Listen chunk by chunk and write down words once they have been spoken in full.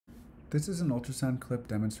This is an ultrasound clip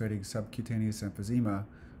demonstrating subcutaneous emphysema,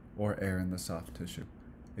 or air in the soft tissue.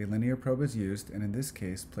 A linear probe is used, and in this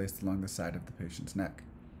case, placed along the side of the patient's neck.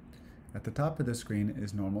 At the top of the screen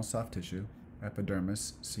is normal soft tissue,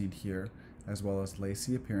 epidermis, seen here, as well as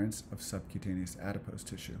lacy appearance of subcutaneous adipose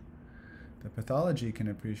tissue. The pathology can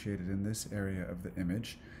be appreciated in this area of the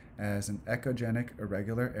image as an echogenic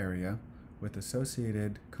irregular area with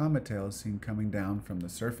associated comet tails seen coming down from the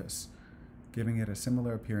surface, giving it a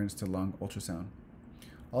similar appearance to lung ultrasound.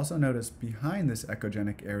 Also notice behind this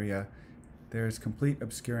echogenic area there is complete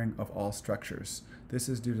obscuring of all structures. This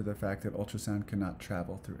is due to the fact that ultrasound cannot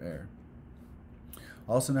travel through air.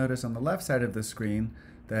 Also notice on the left side of the screen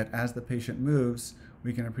that as the patient moves,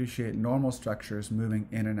 we can appreciate normal structures moving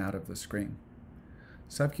in and out of the screen.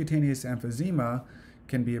 Subcutaneous emphysema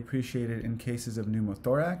can be appreciated in cases of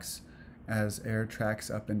pneumothorax as air tracks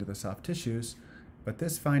up into the soft tissues, but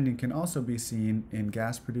this finding can also be seen in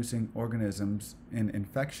gas-producing organisms in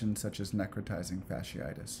infections such as necrotizing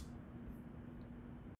fasciitis.